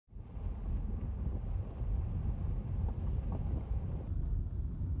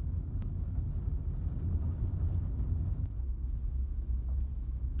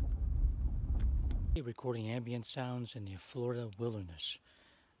Recording ambient sounds in the Florida wilderness.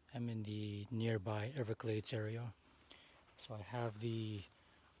 I'm in the nearby Everglades area. So I have the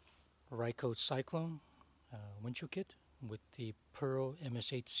Rycote Cyclone windshield kit with the Pearl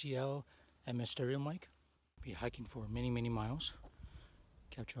MS8CL MS stereo mic. Be hiking for many miles.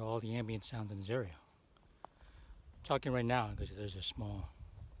 Capture all the ambient sounds in this area. I'm talking right now because there's a small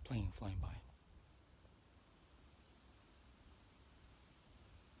plane flying by.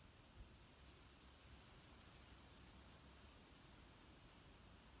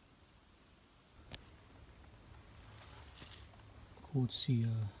 Cool to see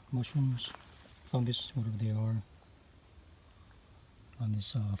mushrooms, fungus, whatever they are, on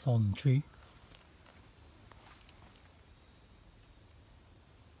this fallen tree.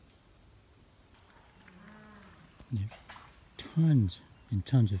 And there's tons and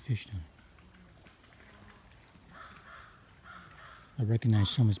tons of fish down. I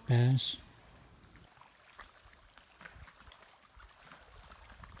recognize some as bass.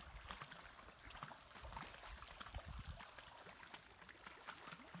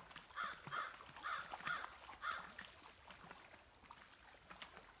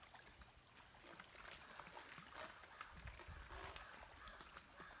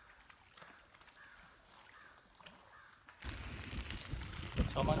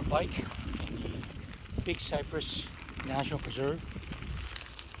 So I'm on a bike in the Big Cypress National Preserve.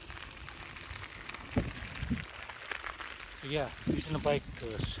 So yeah, using the bike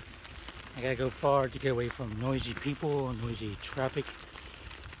because I gotta go far to get away from noisy people, noisy traffic,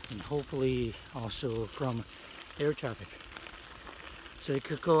 and hopefully also from air traffic. So it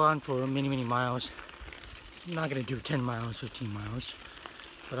could go on for many miles. I'm not gonna do 10 miles, 15 miles,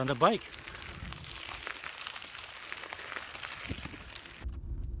 but on the bike.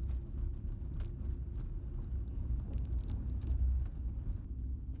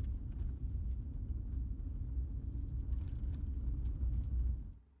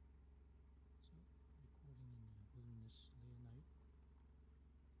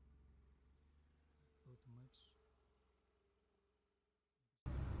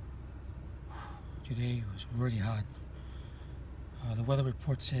 Today was really hot. The weather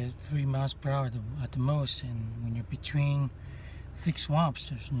report said 3 miles per hour at the most, and when you're between thick swamps,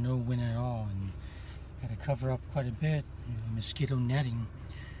 there's no wind at all, and had to cover up quite a bit, mosquito netting,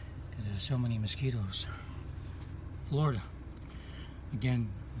 because there's so many mosquitoes. Florida, again,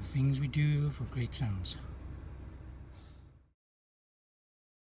 the things we do for great sounds.